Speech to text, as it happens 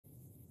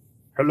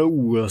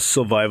Hello,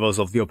 survivors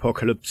of the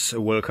apocalypse.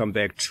 Welcome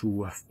back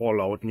to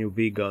Fallout New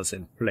Vegas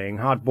and playing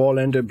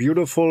hardball, and a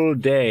beautiful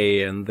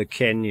day in the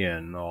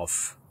canyon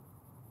of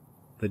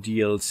the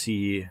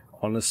DLC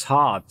Honest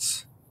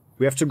Hearts.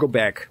 We have to go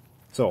back.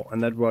 So,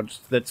 and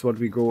that's what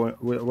we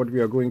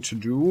are going to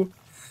do.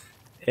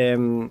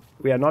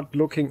 We are not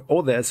looking.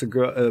 Oh, there's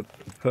a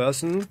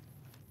person.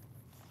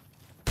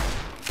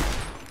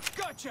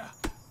 Gotcha.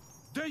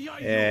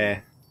 Yeah.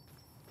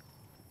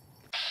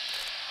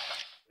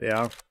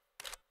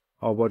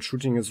 How about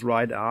shooting his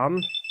right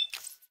arm?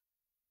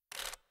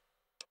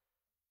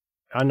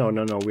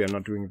 No, we are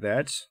not doing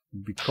that.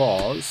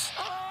 Because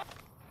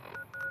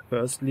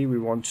firstly we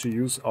want to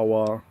use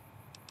our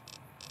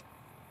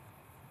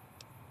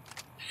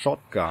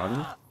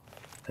shotgun.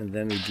 And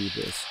then we do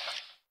this.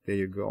 There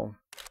you go.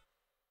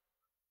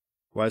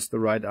 Where's the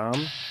right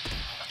arm?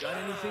 Got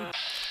anything?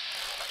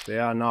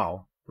 There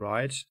now,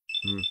 right?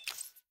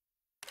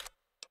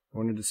 I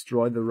want to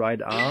destroy the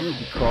right arm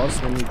because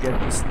then you get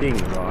the sting,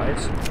 right?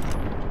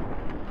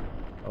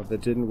 Oh,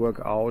 that didn't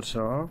work out,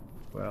 huh?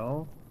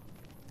 Well,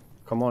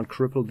 come on,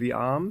 cripple the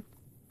arm.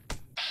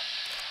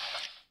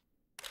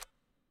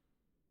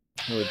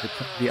 No,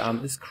 the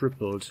arm is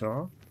crippled,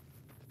 huh?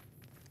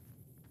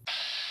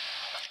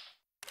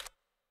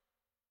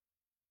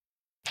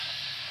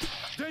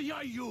 There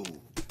are you.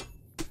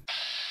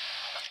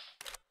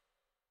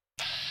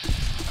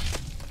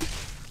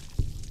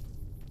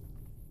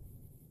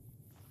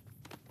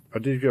 Or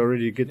did we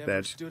already get Never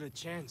that? Stood a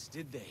chance,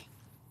 did they?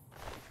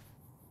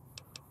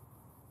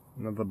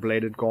 Another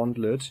bladed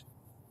gauntlet.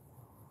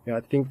 Yeah, I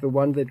think the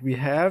one that we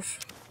have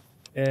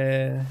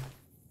is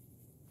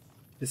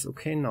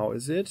okay now,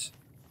 is it?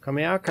 Come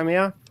here, come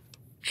here.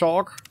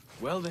 Chalk.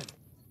 Well then,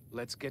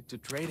 let's get to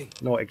trading.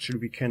 No, actually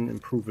we can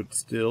improve it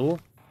still.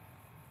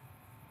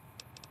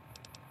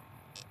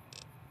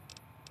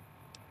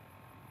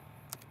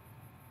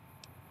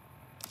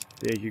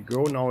 There you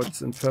go, now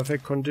it's in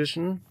perfect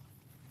condition.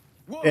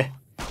 Whoa. Eh.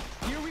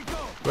 Here we go.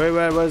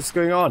 What's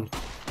going on?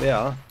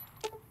 There.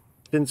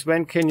 Since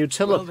when can you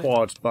teleport,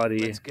 Well then,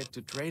 buddy? Let's get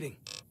to trading.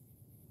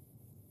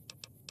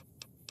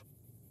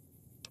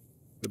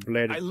 The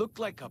blade. I look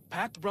like a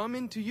pack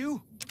Brahmin to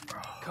you?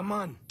 Come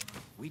on,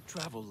 we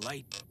travel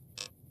light.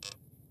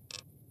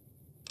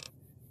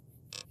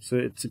 So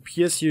it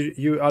appears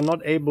you are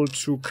not able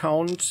to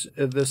count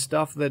the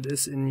stuff that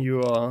is in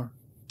your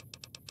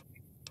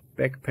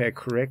backpack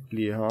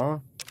correctly, huh?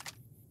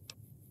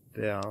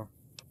 There.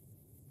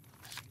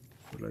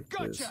 Like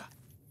Gotcha. this.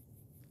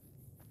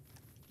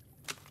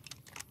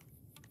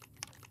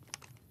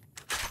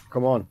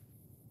 Come on.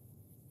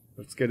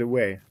 Let's get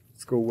away.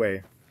 Let's go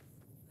away.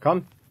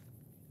 Come.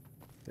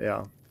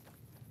 Yeah.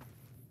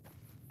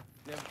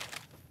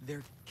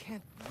 There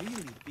can't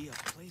really be a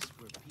place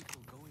where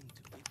people go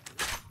into big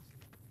buildings.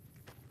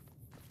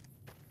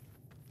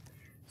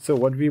 So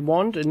what we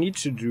want and need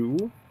to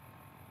do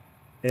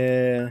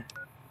is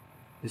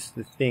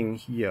the thing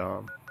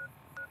here.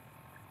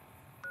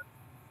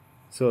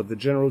 So the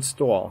general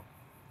store.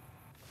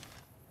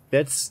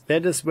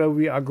 That is where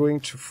we are going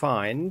to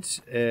find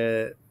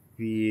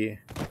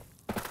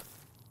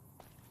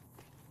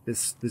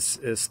this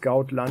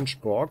scout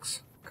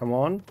lunchbox. Come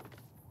on.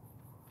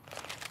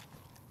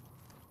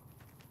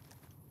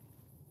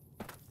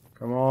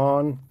 Come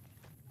on.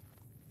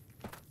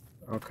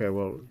 Okay,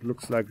 well, it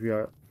looks like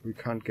we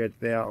can't get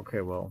there.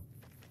 Okay, well,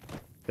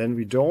 then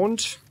we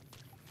don't.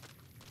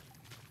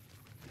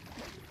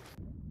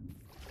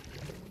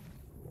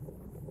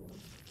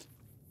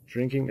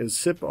 Drinking a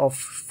sip of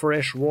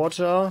fresh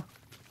water.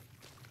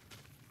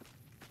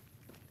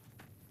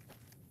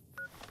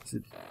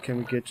 Can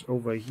we get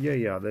over here?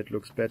 Yeah, that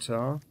looks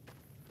better.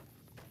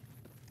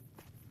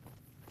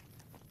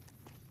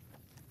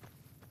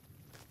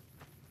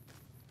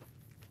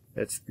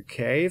 That's the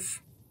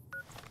cave.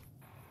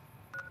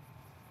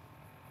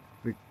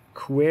 The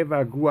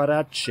Cueva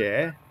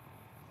Guarache.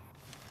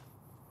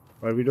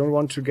 Well, we don't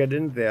want to get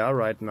in there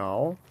right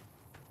now.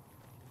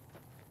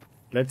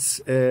 Let's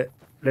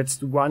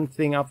do one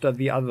thing after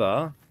the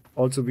other.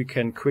 Also, we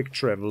can quick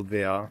travel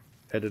there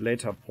at a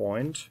later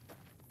point.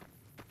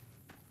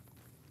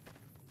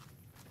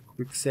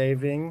 Quick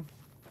saving.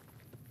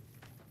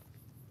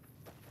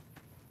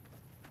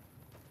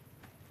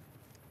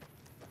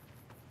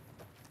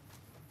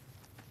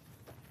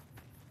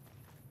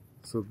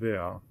 So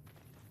there.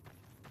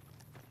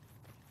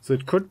 So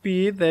it could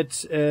be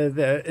that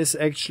there is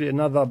actually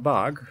another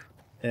bug.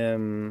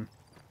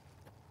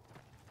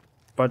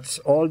 But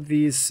all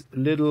these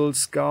little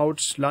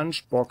scout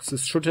lunch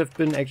boxes should have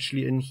been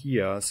actually in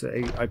here. So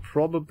I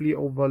probably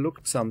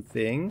overlooked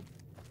something.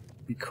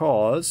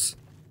 Because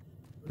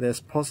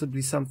there's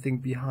possibly something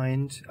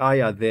behind. Ah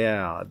yeah,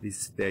 there.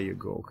 There you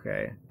go,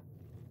 okay.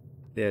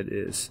 There it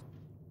is.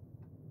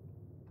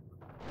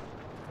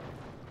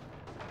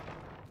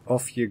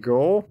 Off you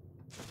go.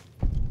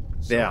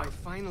 There. So I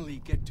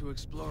finally get to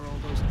explore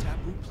all those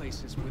taboo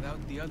places without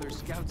the other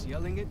scouts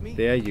yelling at me?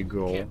 There you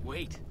go. Can't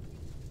wait.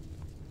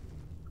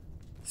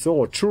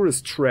 So,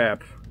 tourist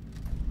trap.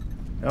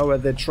 Now, where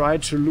they try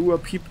to lure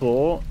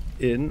people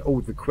in.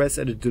 Oh, the quest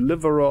at a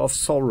deliverer of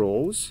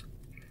sorrows.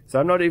 So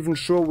I'm not even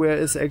sure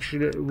who's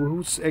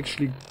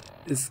actually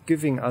is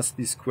giving us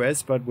these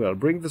quests, but well,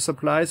 bring the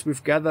supplies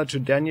we've gathered to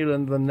Daniel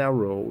in the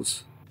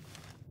Narrows.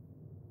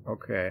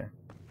 Okay.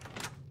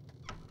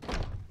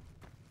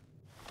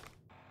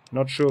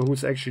 Not sure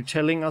who's actually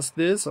telling us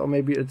this, or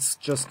maybe it's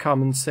just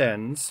common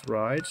sense,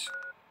 right?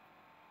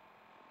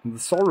 The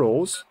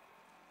sorrows?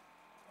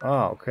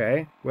 Ah,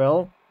 okay.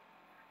 Well,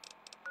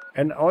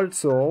 and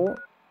also,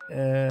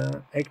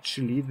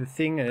 actually, the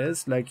thing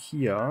is, like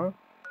here.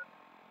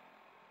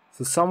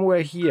 So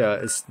somewhere here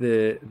is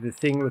the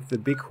thing with the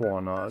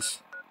Bighorners.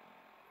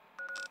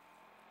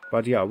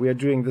 But yeah, we are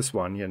doing this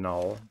one here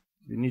now.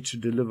 We need to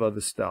deliver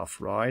the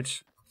stuff,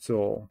 right?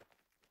 So,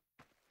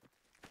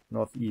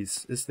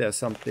 northeast. Is there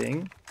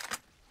something?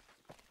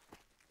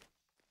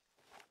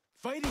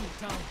 Fighting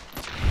time.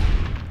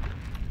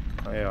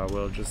 Oh yeah,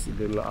 well, just a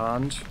little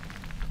ant.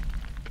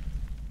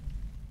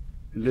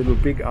 A little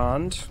big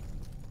ant.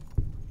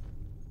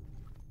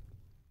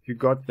 You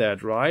got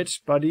that, right,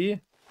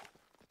 buddy?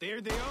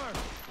 There they are.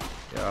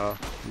 Yeah,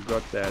 you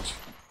got that.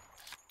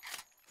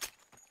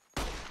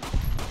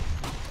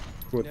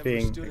 Poor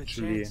thing,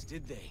 actually. Chance,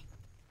 did they?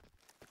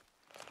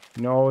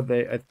 No,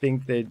 I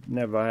think they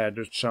never had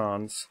a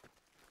chance.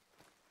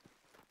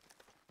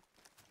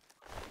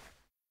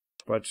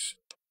 But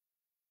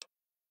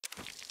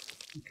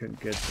you can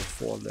get the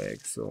 4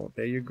 legs, so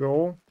there you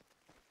go.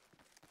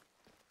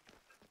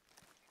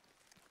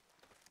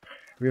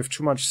 We have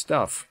too much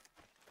stuff.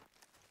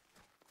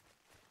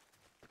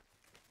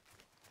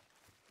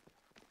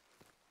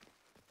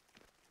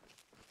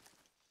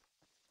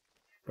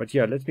 But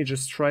yeah, let me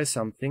just try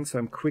something. So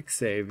I'm quick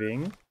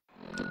saving.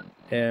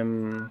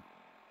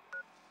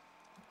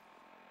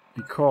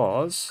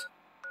 Because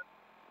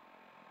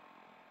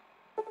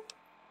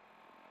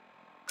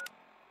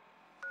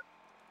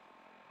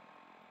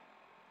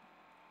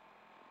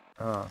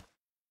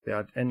there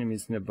are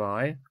enemies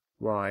nearby.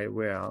 Why?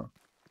 Where?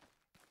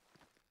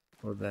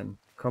 Well then,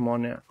 come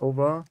on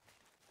over.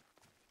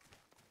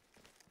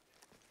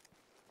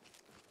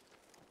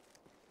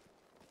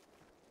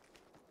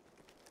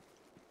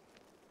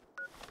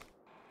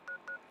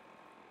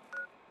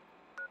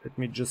 Let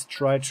me just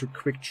try to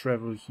quick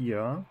travel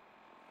here.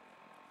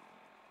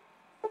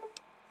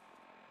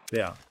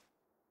 There.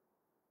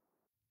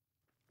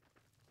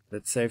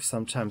 Let's save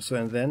some time. So,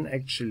 and then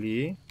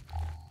actually,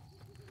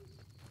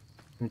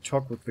 let me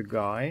talk with the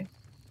guy.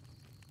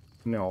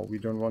 No, we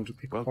don't want to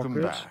pick a pocket.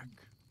 Welcome back.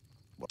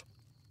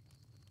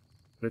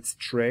 Let's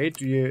trade.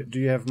 Do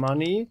you have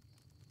money?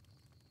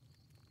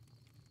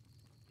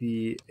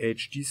 The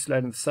HD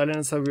slide and the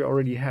silencer we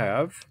already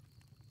have.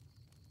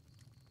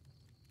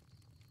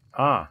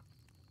 Ah.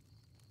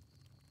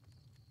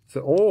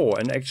 So, oh,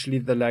 and actually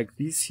the like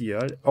these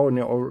here. Oh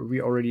no,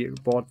 we already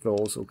bought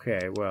those.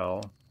 Okay,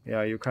 well,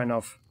 yeah, you don't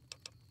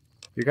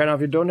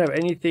have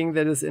anything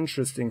that is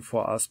interesting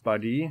for us,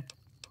 buddy.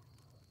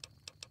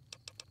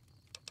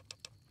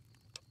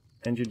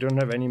 And you don't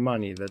have any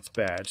money. That's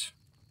bad.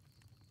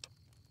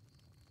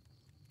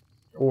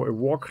 Oh, a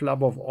War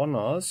Club of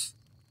Honors.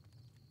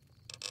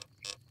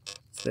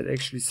 Is that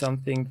actually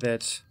something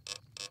that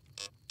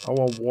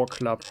our War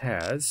Club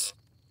has?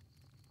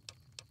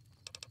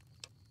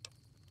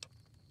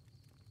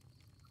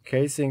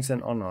 Casings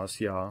and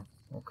honors, yeah.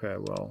 Okay,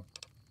 well.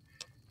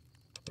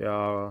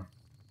 Yeah.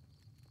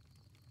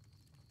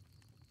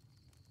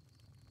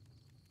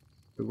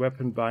 The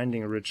weapon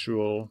binding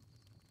ritual.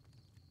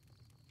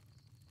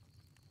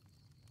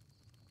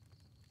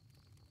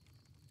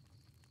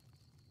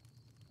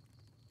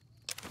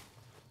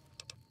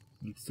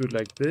 Let's do it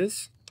like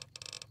this.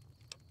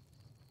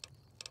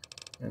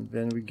 And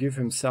then we give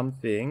him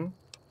something.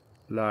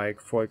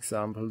 Like, for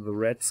example, the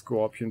red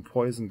scorpion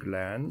poison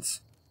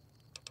glands.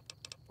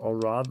 Or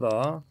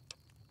rather,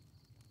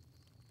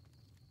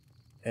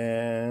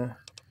 well,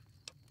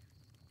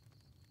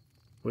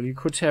 you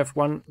could have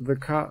one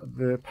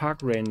the park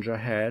ranger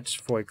had,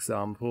 for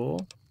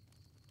example.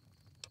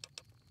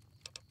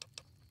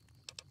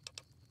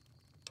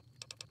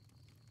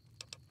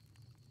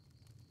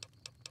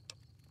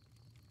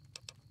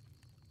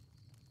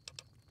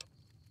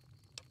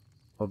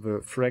 Or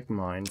the frag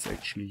mines,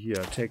 actually. Here,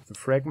 take the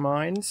frag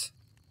mines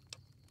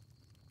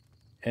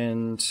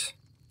and.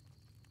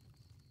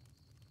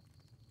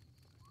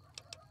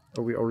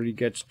 Oh, we already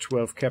get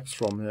 12 caps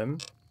from him.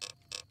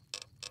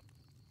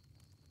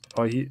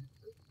 Oh, he...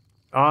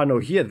 Ah, no,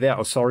 here, there.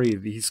 Oh, sorry.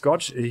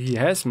 He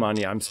has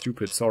money. I'm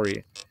stupid,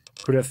 sorry.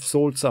 Could have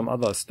sold some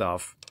other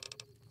stuff.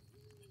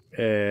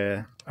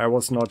 I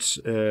was not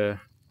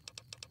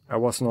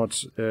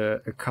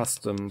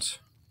accustomed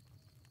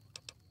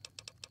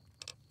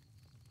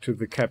to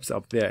the caps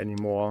up there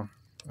anymore.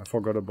 I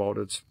forgot about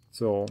it.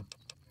 So,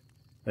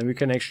 then we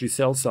can actually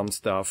sell some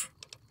stuff.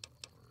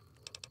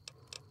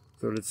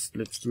 So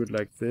let's do it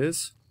like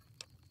this.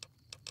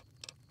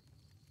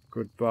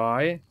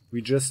 Goodbye. We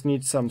just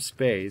need some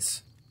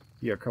space.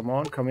 Here, come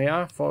on, come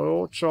here,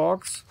 follow,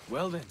 chalks.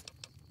 Well then,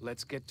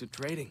 let's get to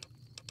trading.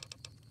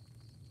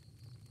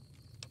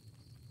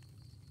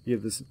 Here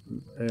this,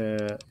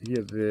 here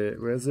the,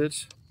 where is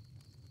it?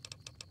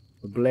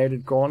 The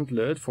bladed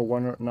gauntlet for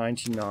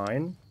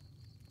 199.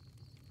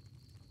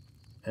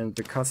 And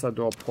the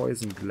cazador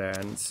poison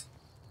glands.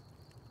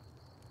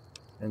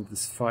 And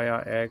this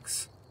fire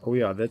axe. Oh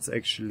yeah, that's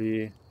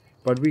actually...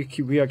 But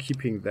we are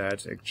keeping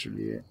that,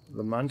 actually.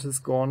 The mantis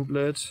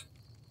gauntlet.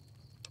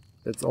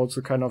 That's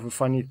also kind of a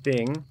funny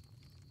thing.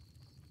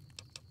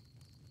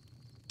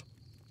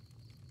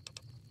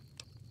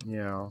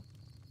 Yeah.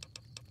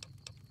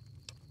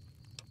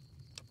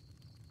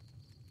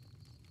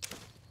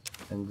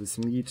 And this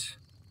meat.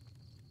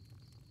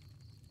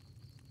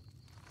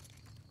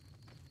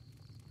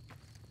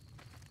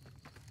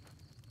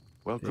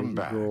 Welcome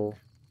back. Go.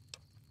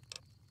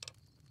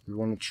 We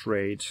want to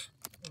trade.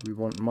 We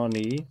want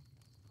money.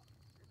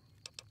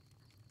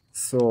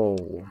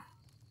 So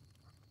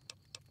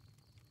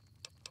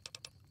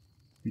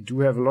we do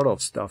have a lot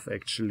of stuff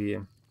actually.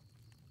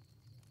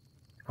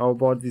 How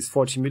about these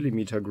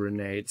 40mm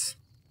grenades?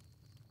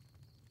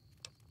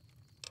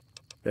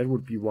 That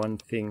would be one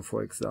thing,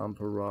 for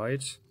example,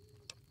 right?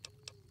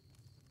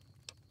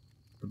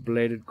 The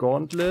bladed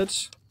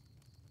gauntlet.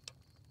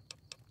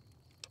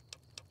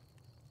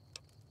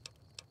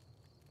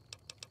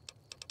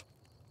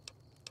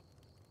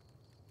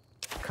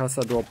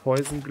 Cazador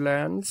poison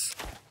glands.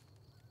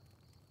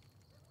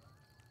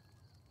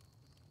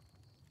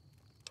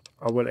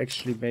 I will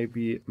actually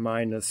maybe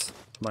minus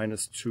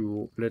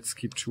 2. Let's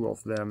keep 2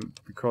 of them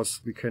because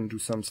we can do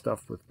some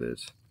stuff with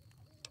it.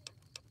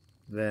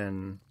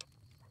 Then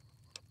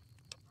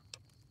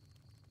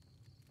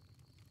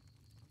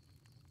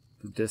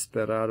the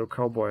Desperado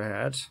cowboy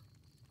hat.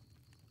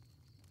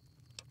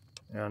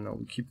 Yeah, no,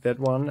 we keep that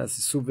one as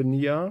a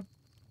souvenir.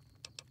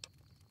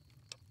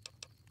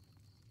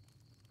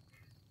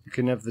 You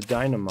can have the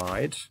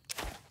dynamite.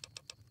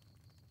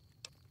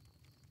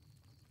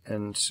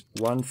 And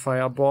 1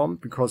 firebomb,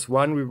 because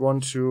 1 we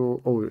want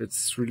to... Oh,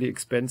 it's really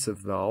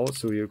expensive though,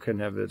 so you can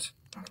have it.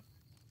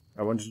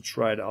 I wanted to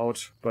try it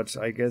out, but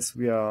I guess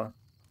we are...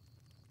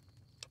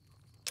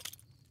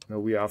 No,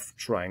 we are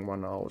trying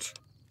one out.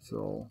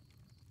 So...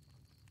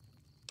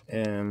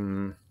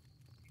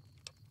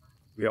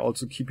 we are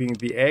also keeping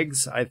the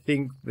eggs. I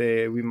think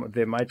they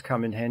might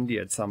come in handy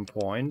at some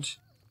point.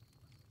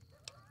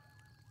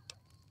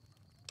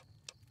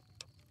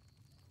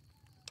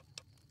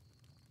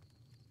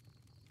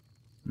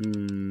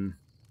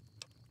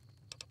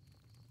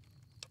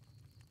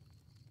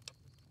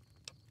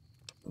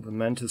 The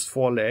mantis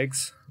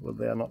forelegs, well,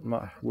 they are not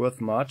worth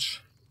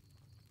much,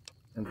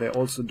 and they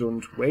also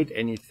don't weigh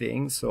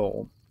anything.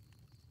 So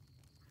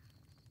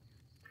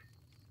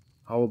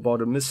how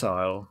about a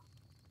missile?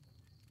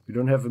 We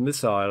don't have a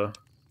missile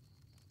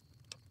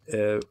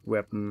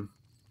weapon.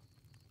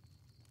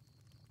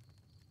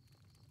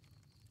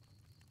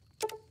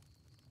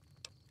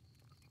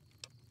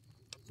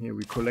 Here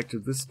we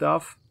collected this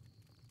stuff.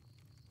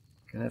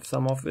 Can have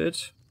some of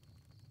it.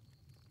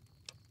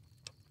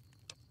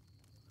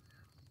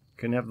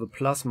 Can have the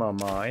plasma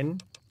mine.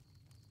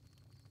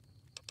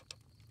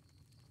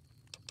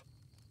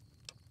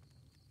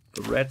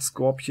 The red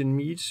scorpion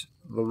meat.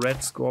 The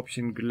red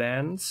scorpion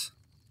glands.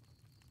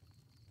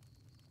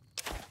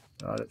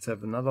 Let's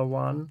have another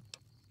one.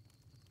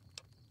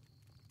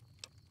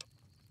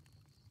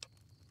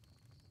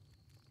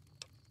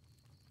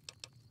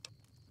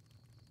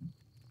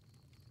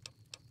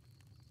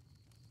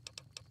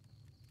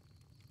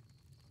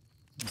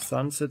 The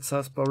sunset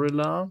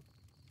sarsaparilla.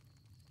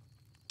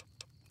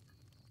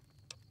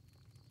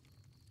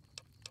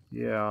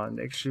 Yeah, and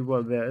actually,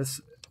 well,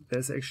 there's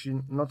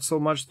actually not so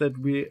much that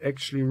we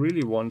actually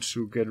really want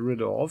to get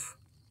rid of.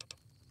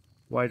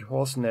 White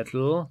horse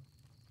nettle.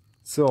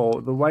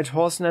 So the white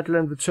horse nettle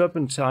and the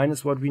turpentine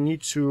is what we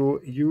need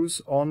to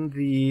use on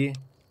the...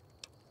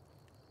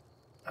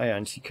 Ah, yeah,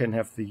 and he can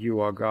have the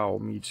Yuagao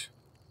meat.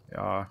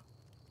 Yeah.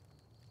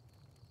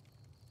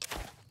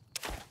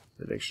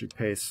 That actually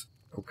pays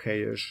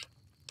okay-ish.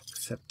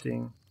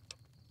 Accepting.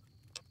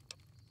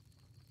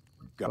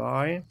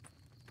 Goodbye.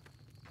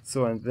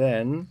 So, and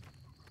then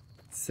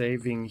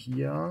saving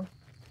here.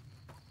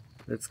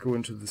 Let's go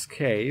into this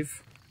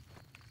cave.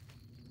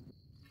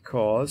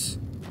 Because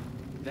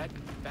that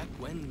back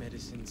when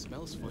medicine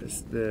smells funny.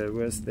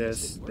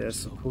 There's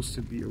supposed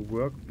to be a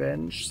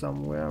workbench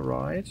somewhere,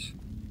 right?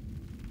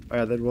 Oh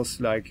yeah, that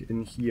was like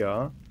in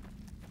here.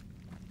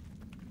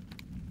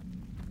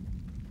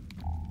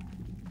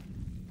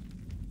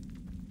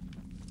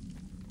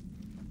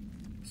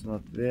 It's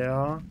not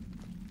there.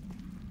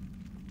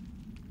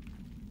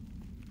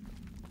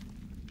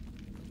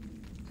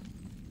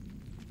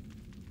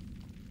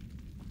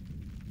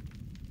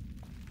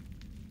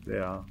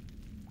 There.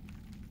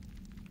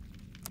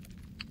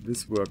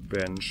 This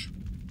workbench.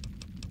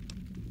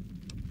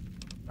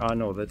 Ah,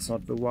 no, that's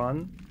not the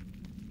one.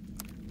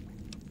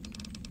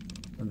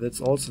 And that's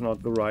also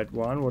not the right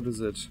one. What is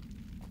it?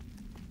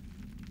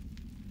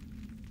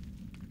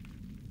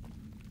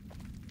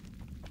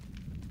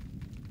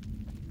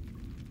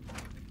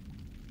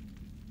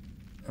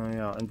 Oh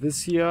yeah, and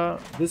this here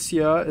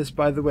is,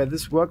 by the way,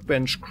 this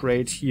workbench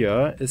crate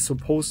here is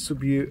supposed to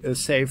be a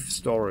safe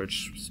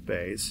storage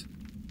space.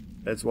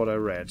 That's what I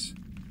read.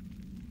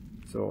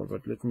 So,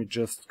 but let me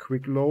just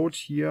quick load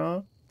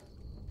here,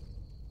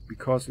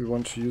 because we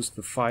want to use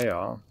the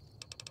fire.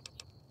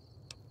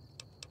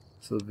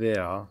 So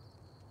there.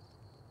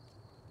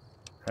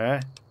 Huh?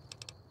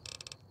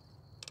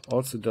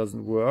 Also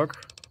doesn't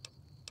work.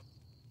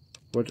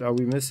 What are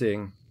we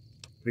missing?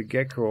 The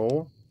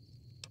gecko.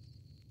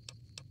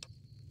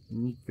 We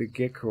need the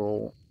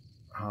gecko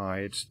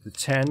hide. The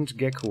tanned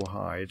gecko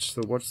hide.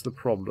 So what's the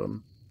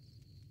problem?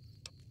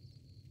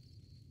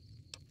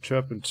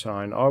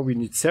 Turpentine. Oh, we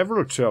need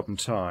several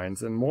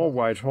turpentines and more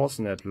white horse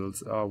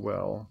nettles. Ah,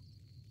 well.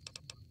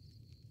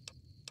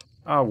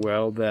 Ah,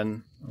 well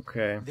then.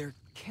 Okay. There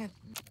can't.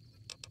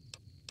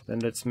 Then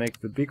let's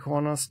make the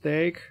Bighorn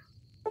steak.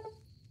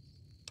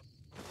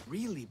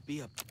 Really be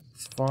a.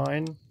 It's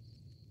fine.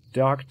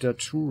 Dark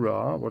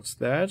Datura. What's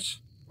that?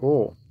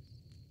 Oh.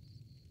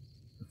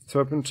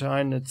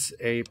 Turpentine, it's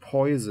a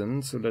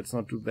poison, so let's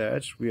not do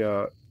that. We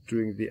are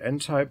doing the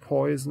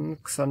anti-poison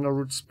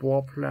Xanderroot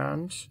spore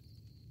plant.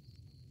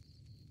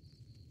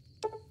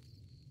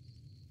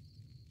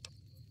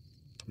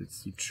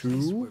 Let's do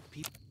 2.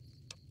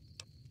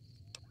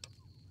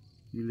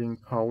 Healing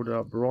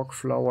powder, Brock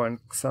flower and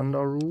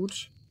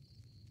Xanderroot.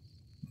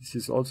 This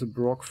is also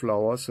Brock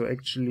flower, so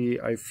actually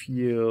I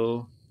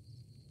feel...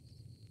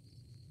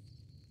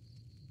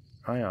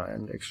 Ah yeah,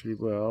 and actually,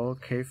 well,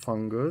 cave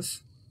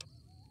fungus.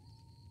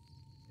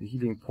 The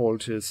healing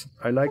poultice.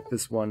 I like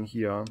this one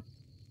here.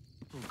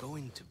 People go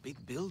into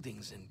big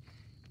buildings and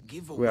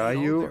give away Where are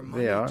all you? their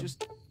money. There.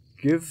 Just...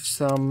 Give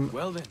some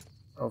Well then,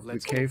 of the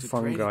let's cave get to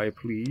fungi,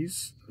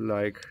 please.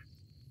 Like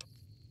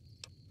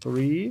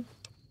 3.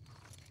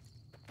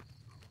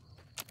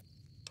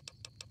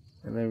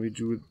 And then we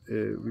do,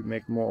 we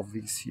make more of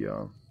these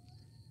here.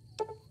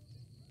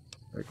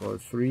 Like all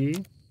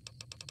 3.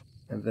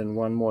 And then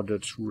 1 more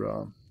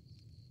Datura.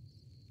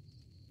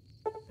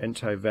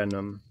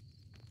 Anti-venom.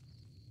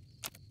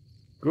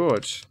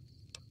 Good.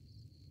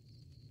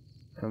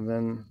 And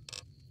then,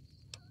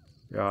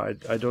 yeah,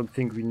 I don't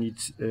think we need,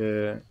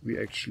 we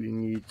actually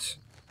need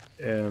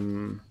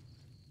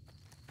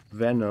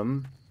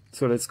venom.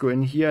 So let's go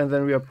in here, and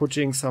then we are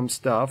putting some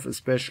stuff,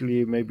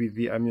 especially maybe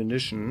the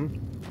ammunition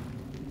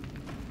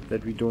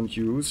that we don't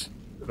use,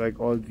 like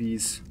all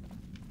these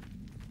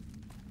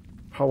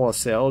power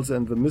cells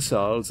and the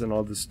missiles and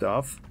all the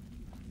stuff,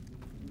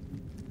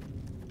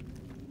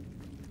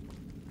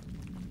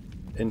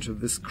 into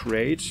this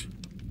crate.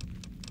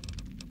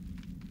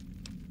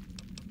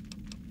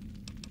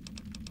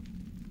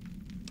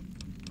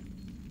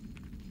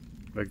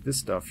 Like this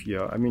stuff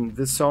here. I mean,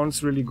 this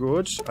sounds really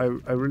good.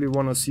 I really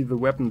want to see the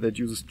weapon that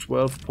uses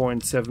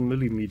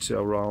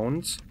 12.7mm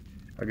rounds.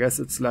 I guess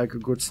it's like a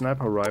good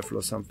sniper rifle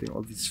or something.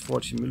 All these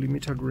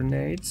 40mm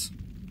grenades.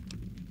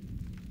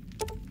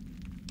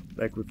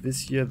 Like with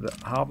this here, the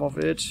half of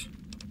it.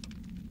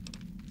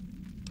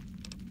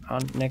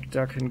 Ant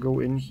nectar can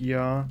go in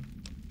here.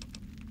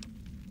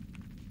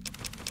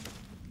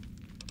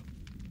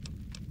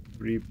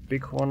 3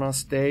 Bighorn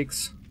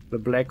steaks. The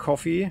black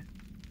coffee.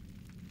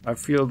 I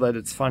feel that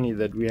it's funny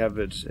that we have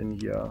it in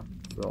here,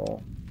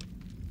 so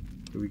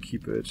we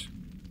keep it.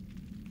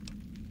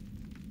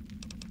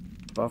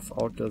 Buff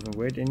out doesn't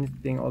weight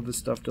anything, all this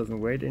stuff doesn't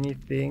weight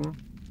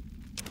anything.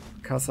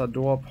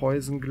 Cazador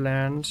poison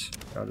gland,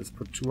 yeah, let's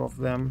put 2 of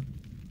them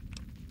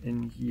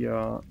in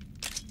here.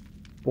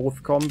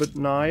 Both combat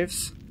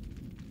knives.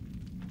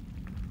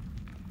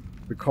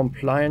 The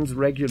compliance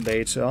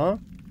regulator.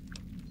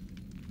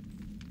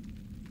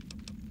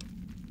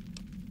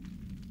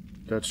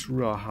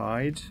 Datura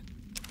hide.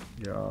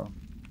 Yeah.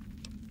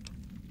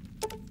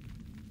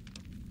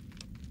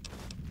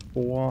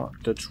 4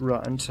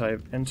 Datura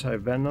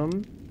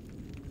anti-venom.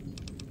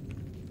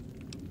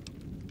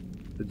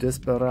 The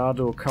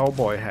Desperado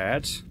cowboy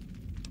hat.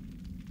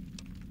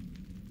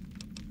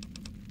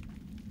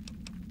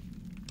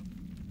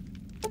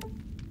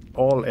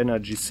 All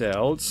energy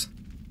cells.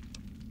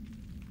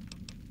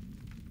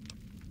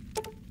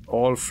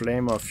 All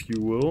flamer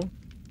fuel.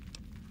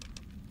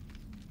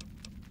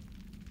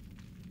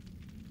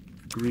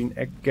 Green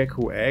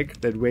gecko egg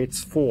that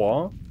weighs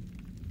 4.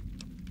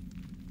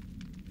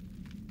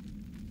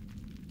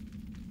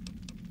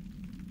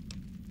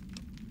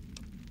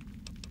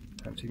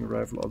 Hunting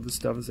rifle, all this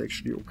stuff is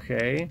actually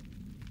okay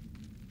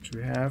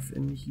to have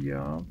in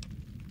here.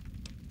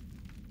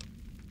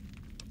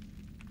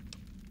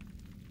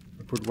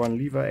 I put 1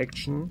 lever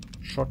action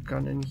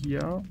shotgun in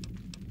here.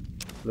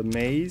 The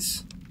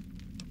maze.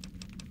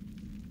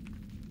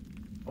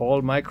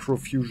 All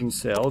microfusion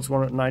cells,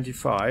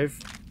 195.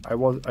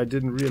 I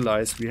didn't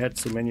realize we had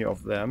so many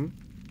of them.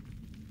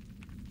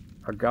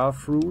 Agar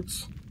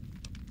fruits.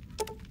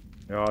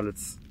 Yeah,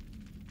 let's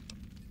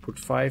put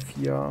 5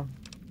 here.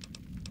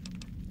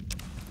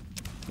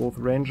 Both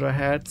ranger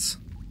hats.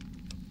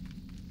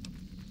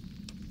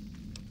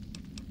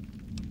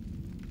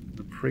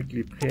 The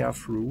prickly pear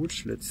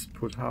fruit. Let's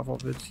put half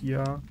of it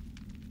here.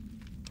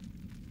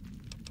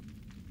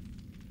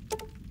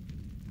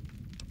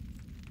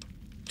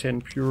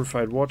 10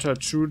 purified water,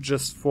 2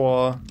 just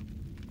for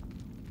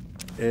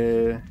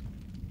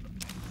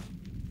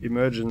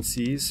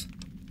emergencies.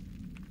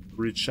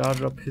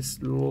 Recharger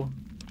pistol.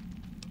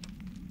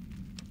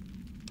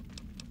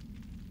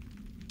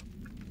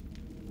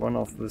 1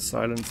 of the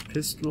silenced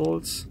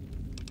pistols.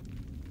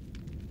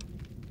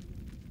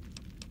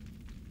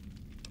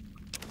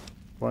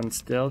 1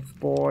 stealth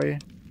boy.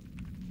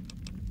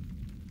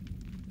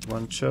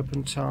 1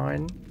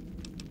 turpentine.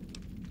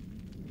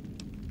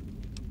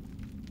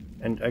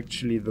 And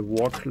actually the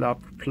War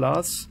Club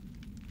Plus.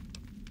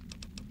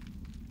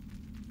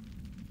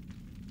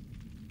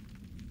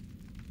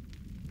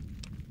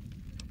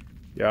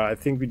 Yeah, I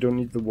think we don't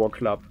need the War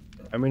Club.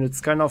 I mean,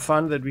 it's kind of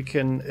fun that we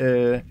can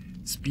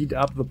speed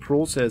up the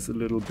process a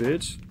little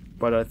bit,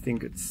 but I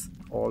think it's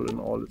all in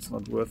all, it's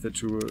not worth it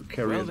to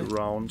carry it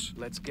around.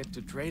 Let's get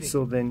to trading.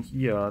 So then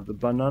here, the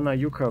banana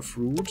yucca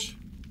fruit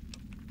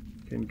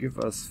can give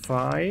us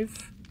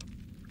 5.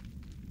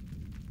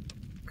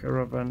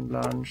 Caravan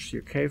lunch,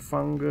 here cave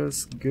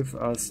fungus, give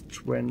us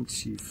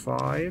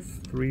 25.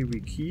 3 we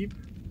keep.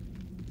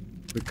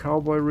 The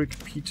cowboy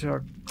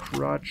repeater,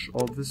 crutch,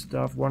 all this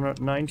stuff.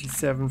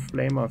 197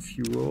 flamer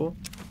fuel.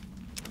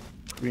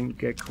 Green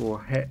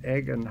gecko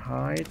egg and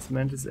hides,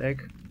 mantis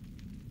egg,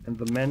 and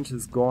the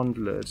mantis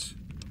gauntlet.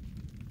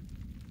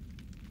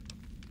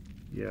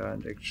 Yeah,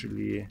 and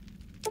actually,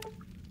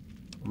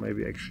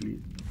 maybe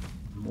actually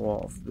more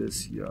of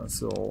this here.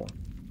 So,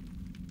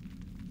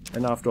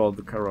 and after all,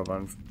 the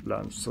caravan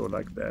lunch, so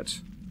like that.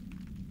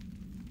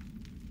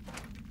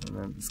 And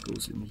then this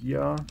goes in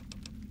here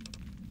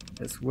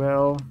as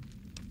well.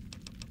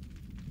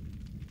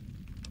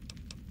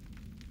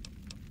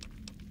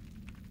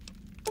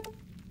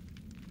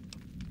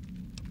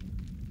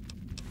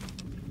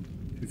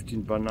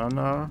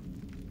 Banana,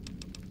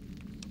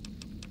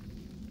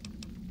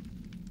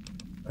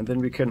 and then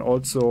we can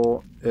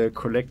also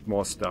collect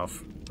more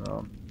stuff.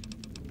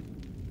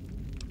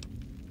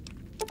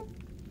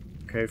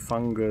 Okay,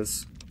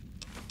 fungus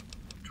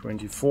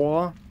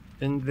 24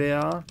 in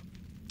there.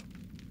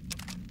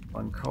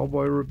 1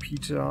 cowboy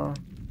repeater,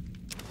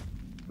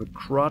 the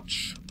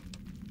crutch,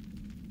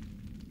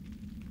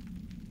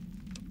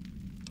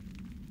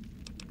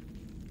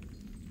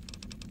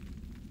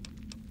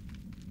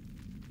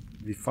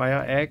 the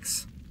fire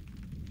axe,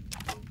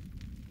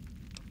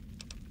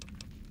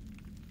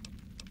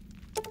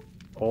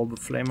 all the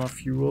flamer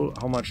fuel.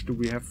 How much do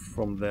we have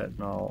from that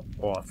now?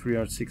 Oh,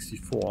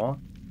 364.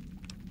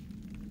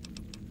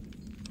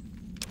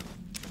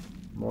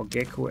 More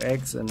gecko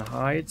eggs and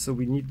hide, so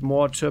we need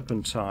more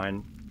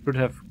turpentine. Could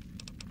have,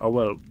 oh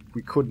well,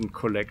 we couldn't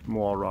collect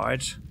more,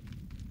 right?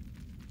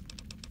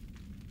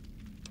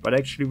 But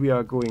actually we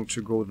are going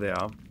to go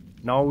there.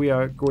 Now we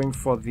are going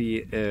for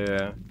the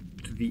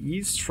to the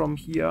east from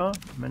here.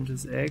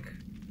 Mantis egg,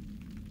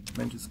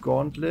 mantis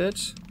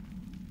gauntlet.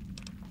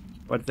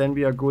 But then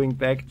we are going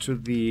back to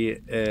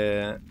the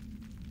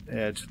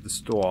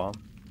store.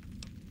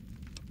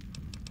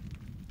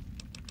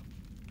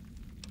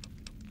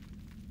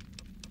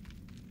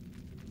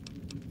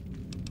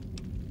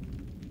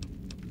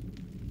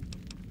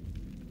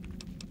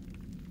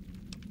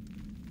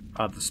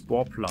 Ah, the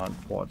spore plant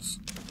pots.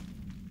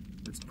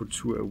 Let's put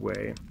 2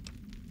 away.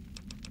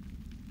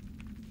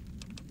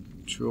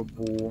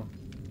 Turbo.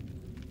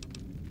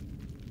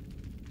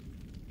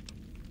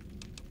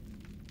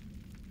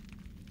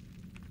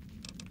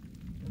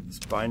 And this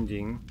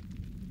binding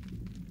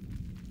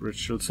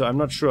ritual. So I'm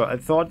not sure. I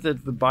thought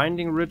that the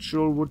binding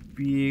ritual would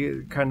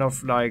be kind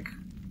of like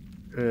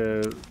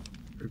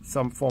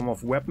some form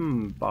of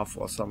weapon buff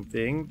or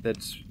something that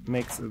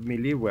makes a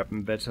melee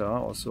weapon better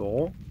or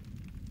so.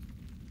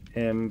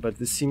 But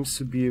this seems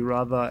to be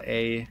rather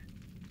a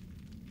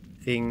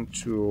thing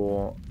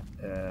to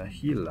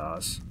heal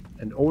us,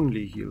 and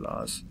only heal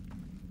us.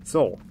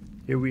 So,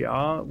 here we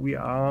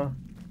are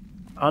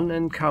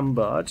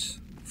unencumbered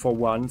for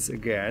once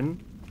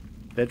again.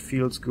 That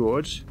feels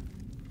good.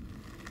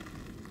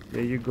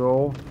 There you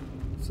go.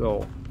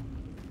 So,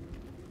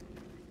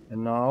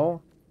 and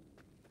now,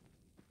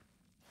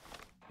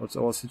 what's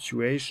our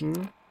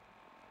situation?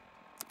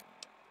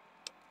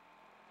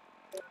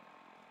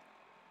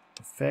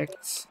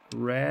 Effects,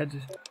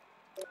 red.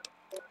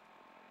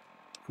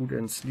 Food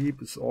and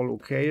sleep is all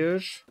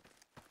okay-ish.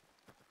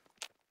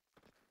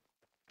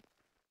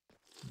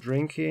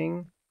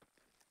 Drinking.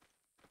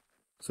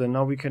 So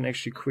now we can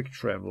actually quick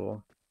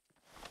travel.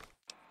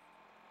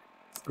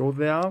 Let's go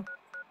there.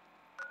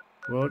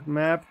 World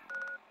map.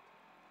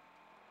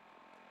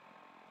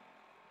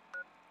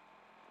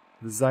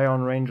 The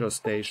Zion Ranger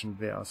Station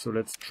there. So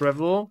let's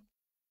travel.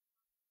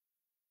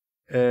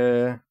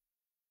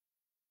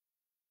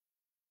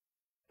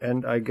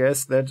 And I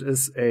guess that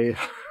is a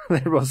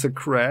that was a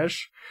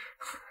crash.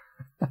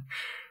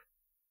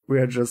 We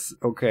are just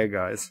okay,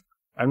 guys.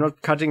 I'm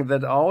not cutting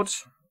that out,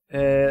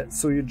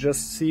 so you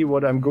just see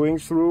what I'm going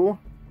through.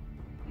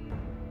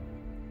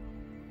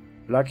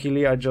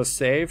 Luckily, I just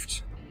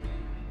saved,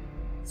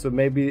 so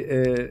maybe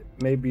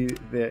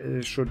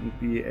there shouldn't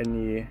be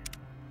any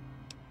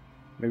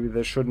Maybe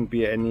there shouldn't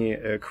be any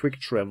quick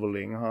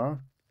traveling, huh?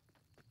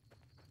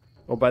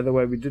 Oh, by the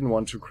way, we didn't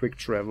want to quick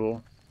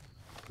travel.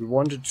 We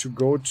wanted to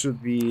go to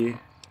the...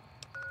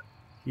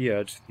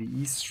 here, to the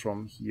east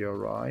from here,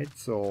 right?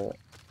 So,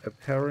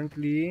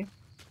 apparently...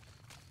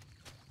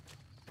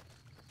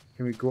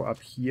 Can we go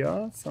up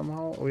here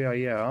somehow? Oh, yeah,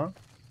 yeah.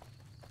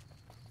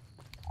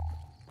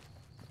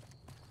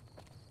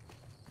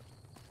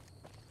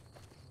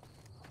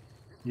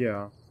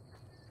 Yeah.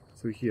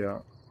 So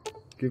here.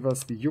 Give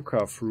us the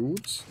yucca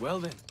fruits. Well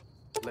then,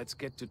 let's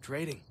get to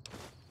trading.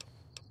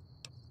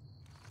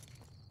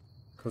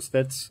 Because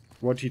that's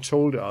what he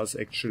told us,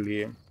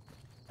 actually.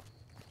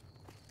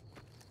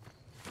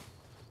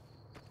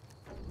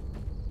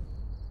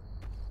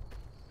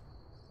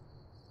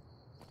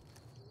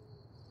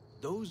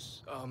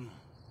 Those,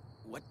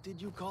 what did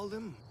you call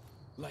them?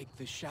 Like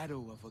the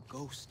shadow of a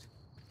ghost.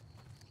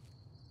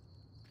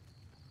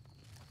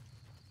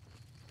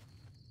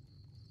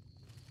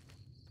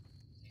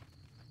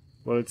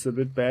 Well, it's a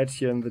bit bad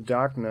here in the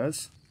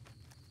darkness.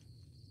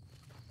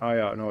 Ah,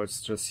 yeah, no,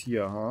 it's just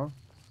here, huh?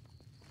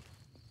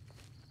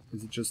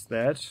 Is it just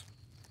that?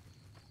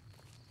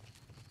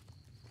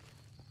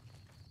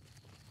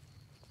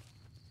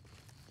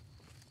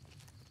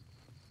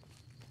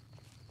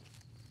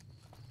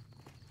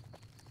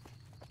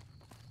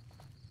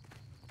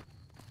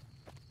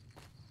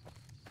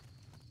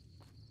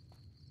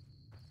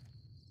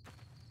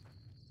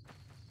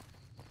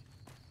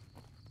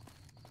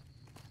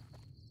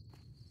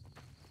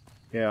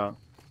 Yeah,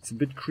 it's a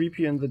bit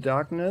creepy in the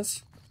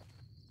darkness.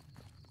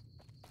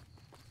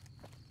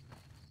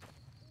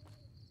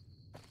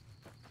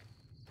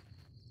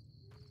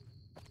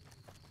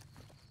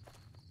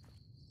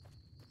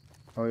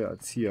 Oh yeah,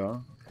 it's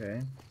here.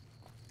 Okay.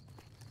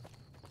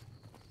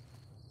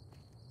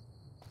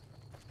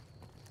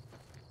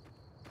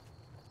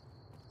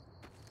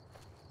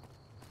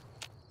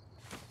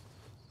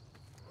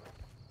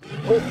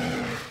 Oh!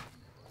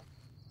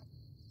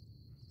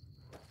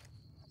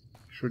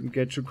 Shouldn't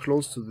get too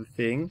close to the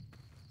thing.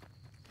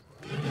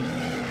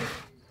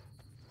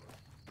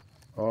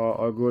 Oh,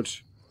 all good.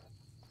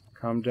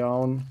 Calm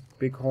down,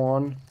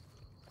 Bighorn.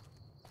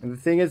 And the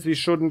thing is, we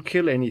shouldn't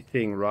kill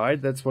anything,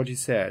 right? That's what he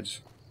said.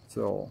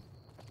 So...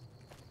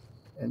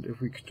 And if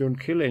we don't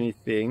kill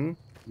anything,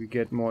 we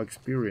get more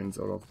experience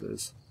out of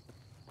this.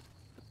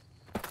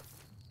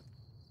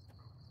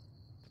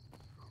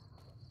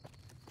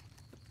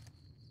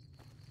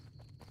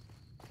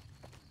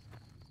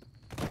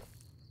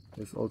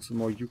 There's also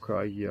more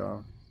yucca here.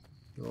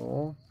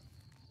 So...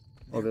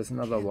 Oh, there's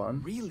another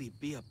one. Really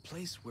be a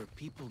place where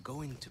people go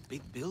into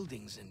big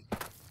buildings and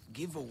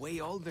give away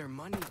all their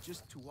money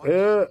just to watch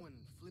someone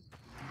flip.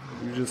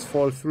 You just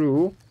fall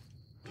through.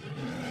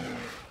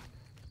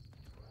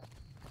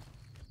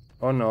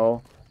 Oh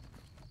no.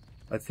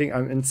 I think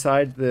I'm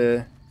inside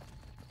the...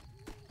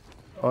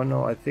 Oh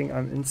no, I think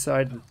I'm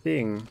inside the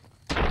thing.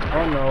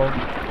 Oh no.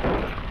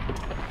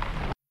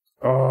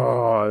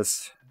 Oh,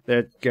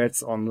 that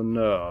gets on the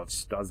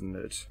nerves, doesn't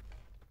it?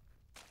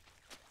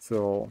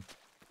 So...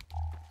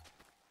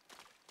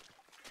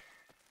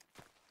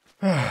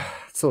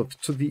 So,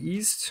 to the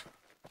east.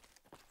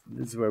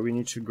 This is where we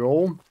need to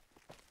go.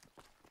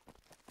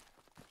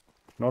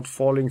 Not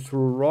falling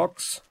through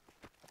rocks.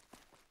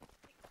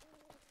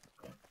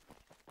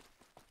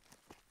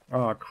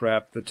 Ah,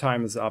 crap, the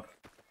time is up.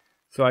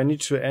 So I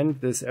need to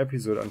end this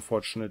episode,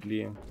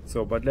 unfortunately.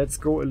 So, but let's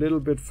go a little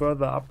bit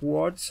further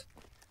upwards.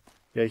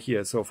 Yeah,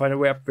 here. So, find a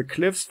way up the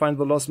cliffs, find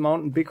the lost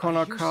mountain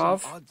Bighorn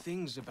calf.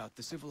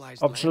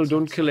 Optional,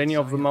 don't kill any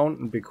of the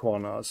mountain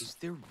Bighorners. Is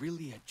there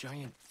really a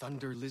giant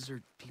thunder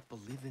lizard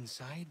people live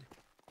inside?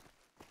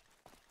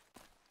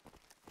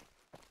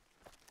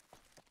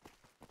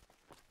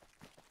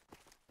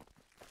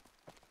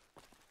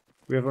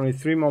 We have only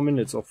 3 more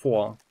minutes, or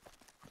 4.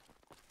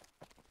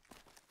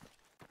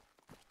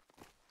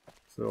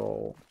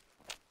 So...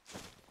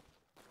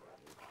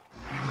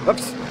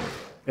 Oops!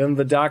 In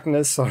the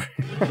darkness, sorry.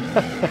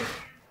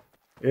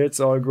 It's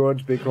all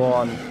good,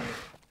 Bighorn.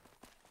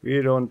 We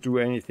don't do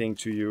anything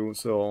to you,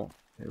 so...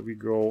 Here we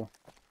go.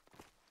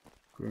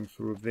 Going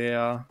through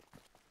there.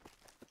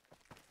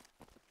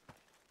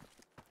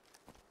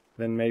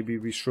 Then maybe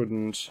we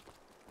shouldn't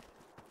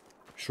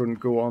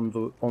go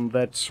on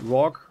that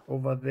rock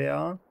over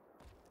there.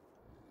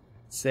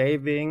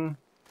 Saving.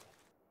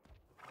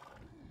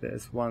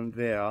 There's one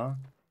there.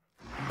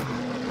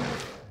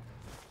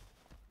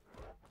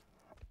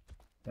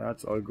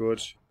 That's all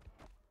good.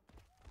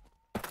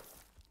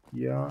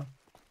 Here.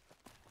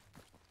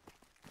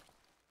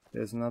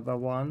 There's another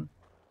one.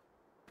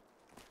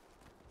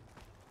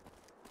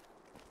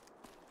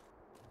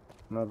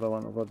 Another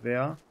one over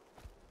there.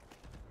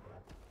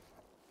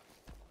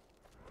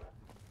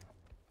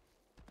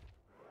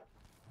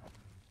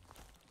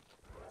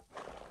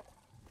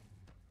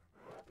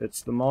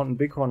 That's the mountain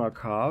Bighorn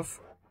calf.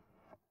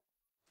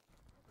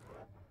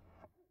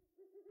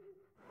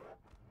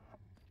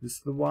 Is this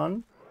the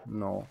one?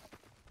 No.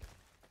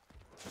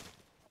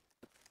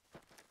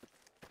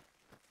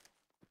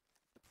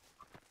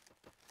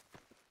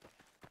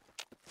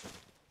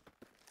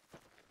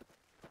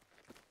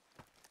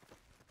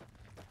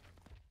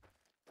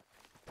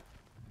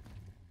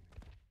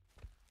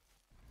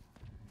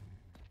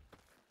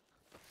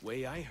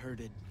 Way I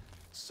heard it,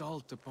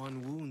 salt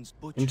upon wounds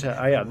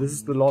yeah, this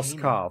is the lost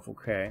calf,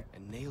 okay.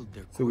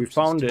 So we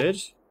found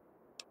it.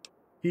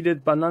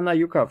 Feed banana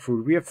yucca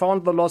fruit. We have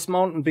found the lost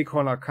mountain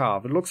bighorn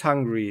calf. It looks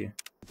hungry.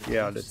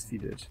 Yeah, let's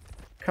feed it.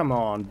 Come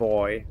on,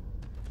 boy.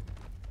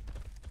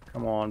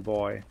 Come on,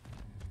 boy.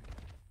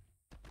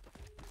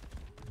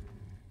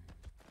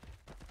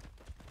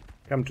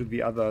 Come to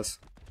the others.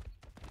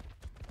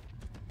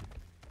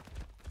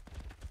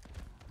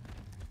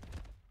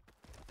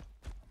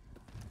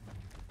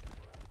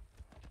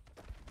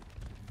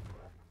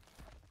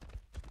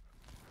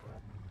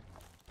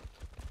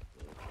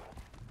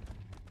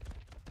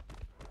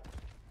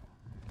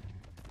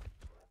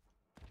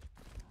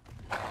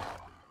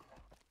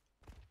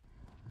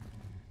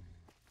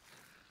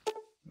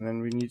 And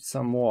then we need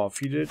some more.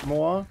 Feed it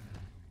more.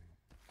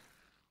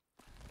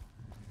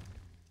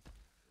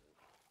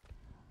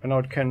 And now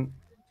it can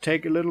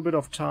take a little bit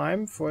of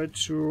time for it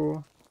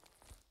to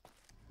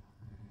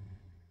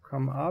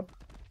come up.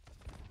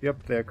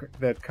 Yep, there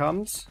it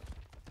comes.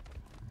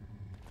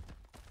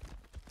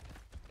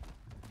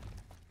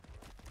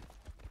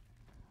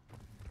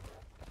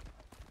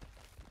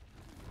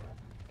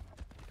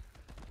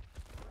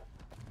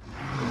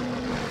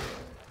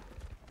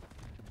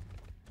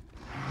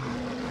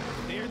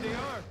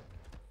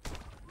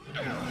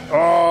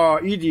 Oh,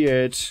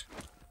 idiot.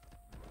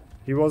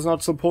 He was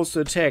not supposed to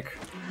attack.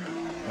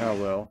 Oh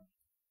well.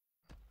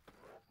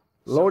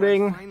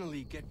 Loading. So I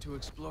finally get to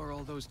explore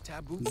all those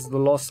taboo. This is the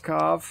lost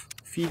calf.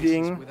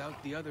 Feeding.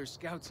 Without the other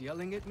scouts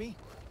yelling at me.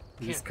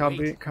 This is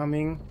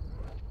coming.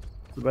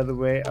 So by the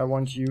way, I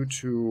want you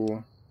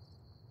to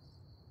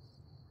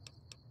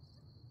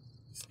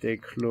stay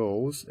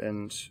close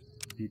and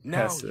be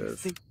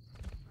passive.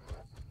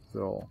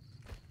 So.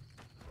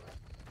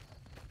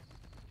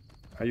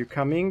 Are you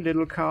coming,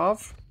 little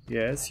calf?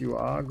 Yes, you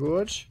are.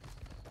 Good.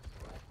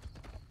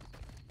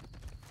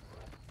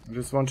 I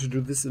just want to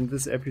do this in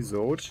this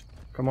episode.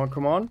 Come on,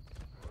 come on.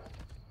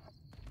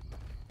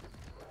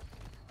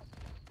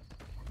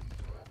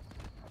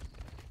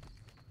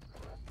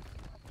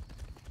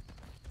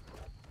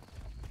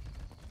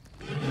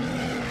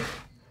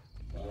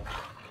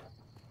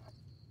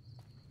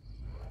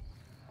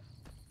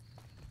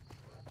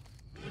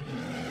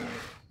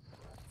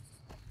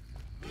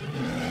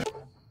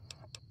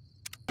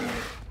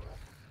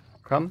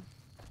 Come.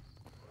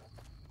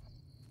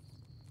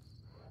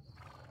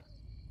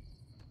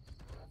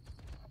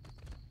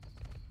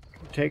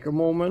 Take a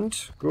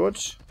moment. Good.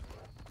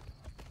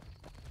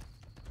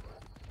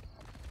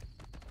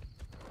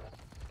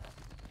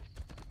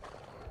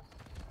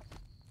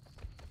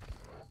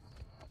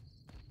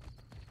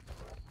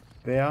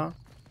 There.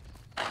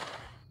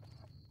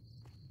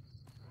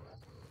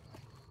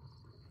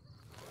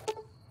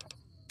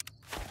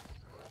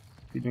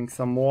 Feeding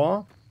some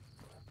more.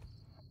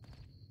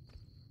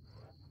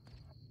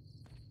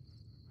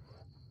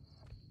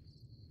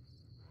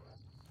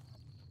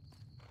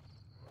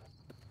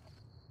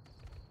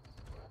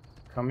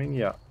 Coming,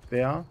 yeah,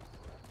 there.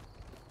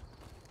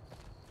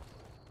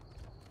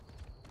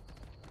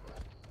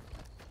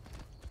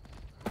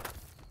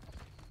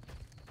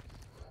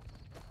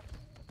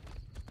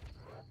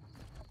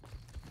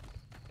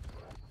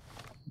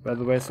 By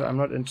the way, so I'm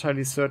not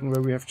entirely certain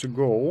where we have to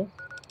go.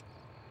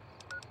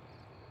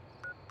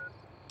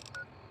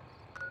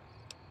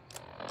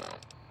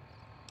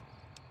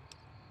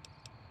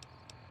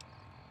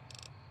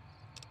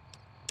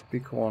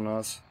 Big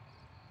corners.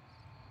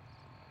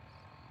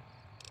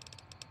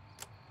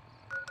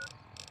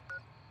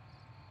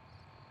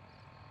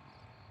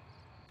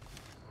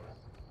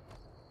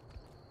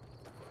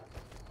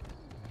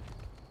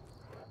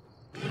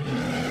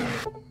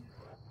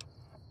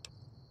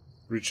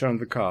 Return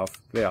the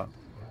calf. There.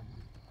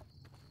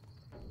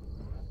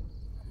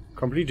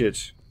 Completed.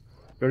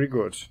 Very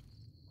good.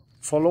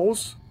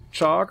 Follows.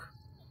 Shark.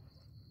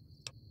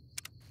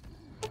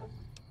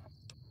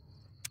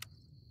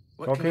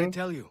 What can I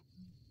tell you?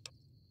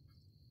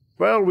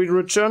 Well, we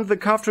returned the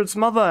calf to its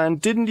mother and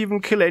didn't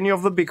even kill any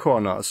of the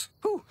bighorners.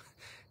 Whew.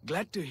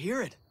 Glad to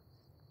hear it.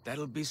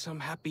 That'll be some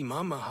happy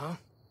mama, huh?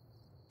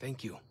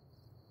 Thank you.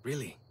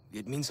 Really,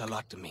 it means a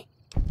lot to me.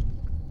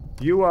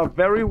 You are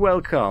very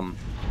welcome.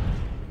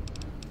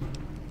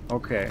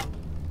 Okay.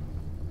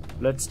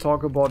 Let's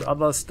talk about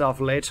other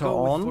stuff later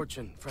on. With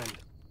fortune, friend.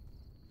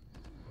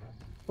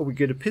 Oh, we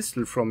get a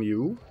pistol from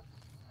you.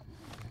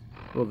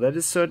 Well, that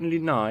is certainly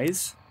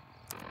nice.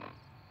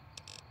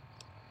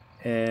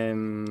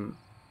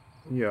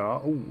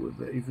 Yeah. Oh,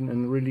 even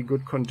in really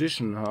good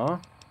condition, huh?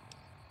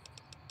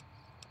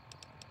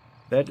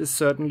 That is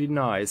certainly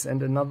nice.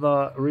 And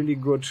another really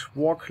good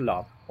war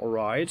club.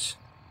 Alright.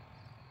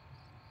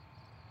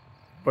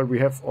 But we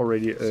have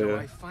already So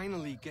I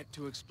finally get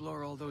to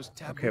explore all those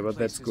taboo okay, but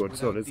that's good.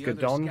 So let's get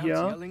down here.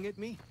 Yelling at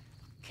me.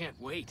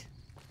 Can't wait.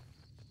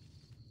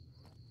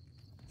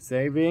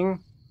 Saving.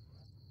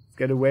 Let's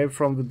get away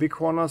from the big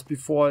corners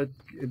before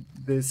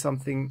there's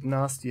something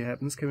nasty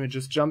happens. Can we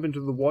just jump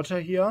into the water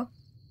here?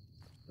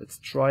 Let's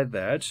try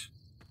that.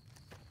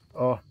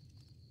 Oh.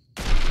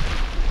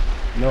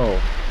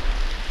 No.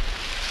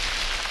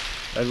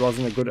 That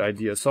wasn't a good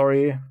idea,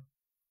 sorry.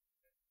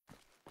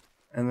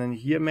 And then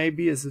here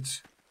maybe, is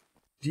it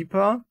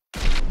deeper?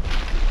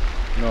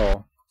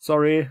 No,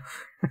 sorry.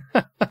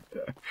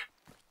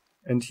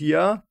 And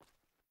here?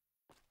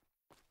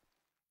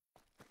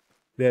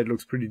 There it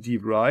looks pretty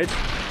deep, right?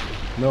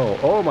 No,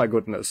 oh my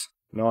goodness.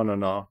 No, no,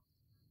 no.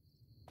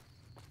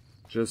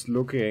 Just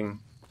looking.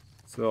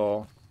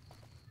 So,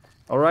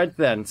 alright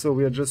then, so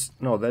we are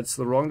just... No, that's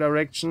the wrong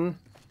direction.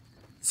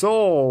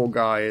 So,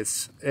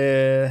 guys,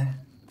 this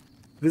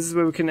is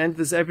where we can end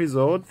this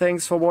episode.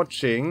 Thanks for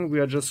watching. We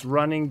are just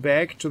running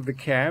back to the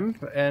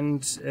camp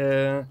and,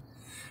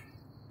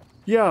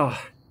 yeah,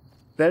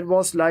 that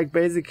was like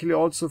basically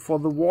also for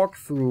the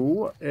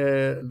walkthrough,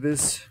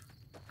 this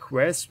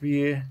quest.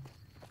 We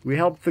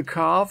helped the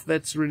calf.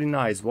 That's really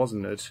nice,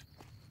 wasn't it?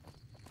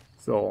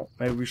 So,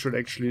 maybe we should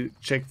actually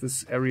check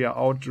this area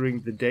out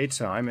during the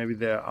daytime. Maybe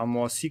there are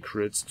more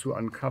secrets to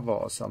uncover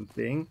or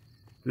something.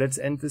 Let's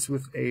end this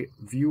with a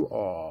view.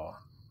 Oh,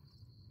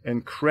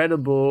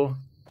 incredible,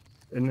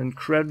 an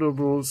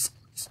incredible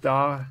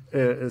star,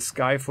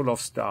 sky full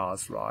of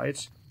stars,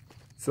 right?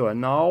 So,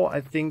 and now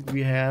I think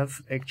we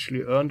have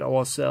actually earned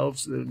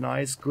ourselves a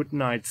nice good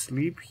night's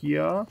sleep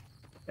here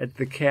at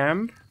the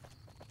camp.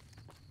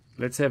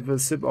 Let's have a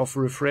sip of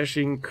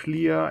refreshing,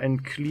 clear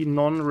and clean,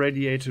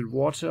 non-radiated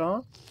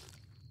water.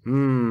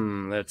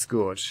 That's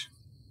good.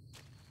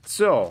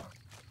 So,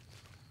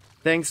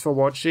 thanks for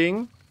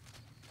watching.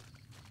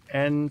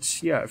 And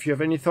yeah, if you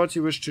have any thoughts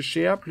you wish to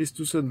share, please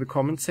do so in the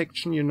comment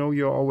section. You know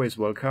you're always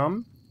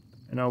welcome.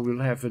 And now we'll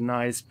have a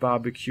nice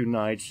barbecue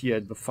night here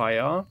at the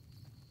fire.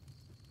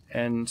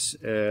 And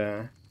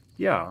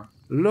yeah.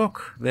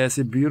 Look, there's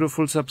a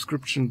beautiful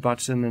subscription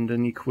button and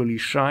an equally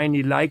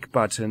shiny like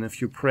button.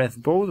 If you press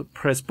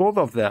both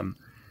of them,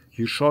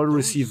 you shall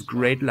receive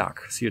great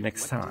luck. See you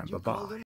next time. Bye-bye.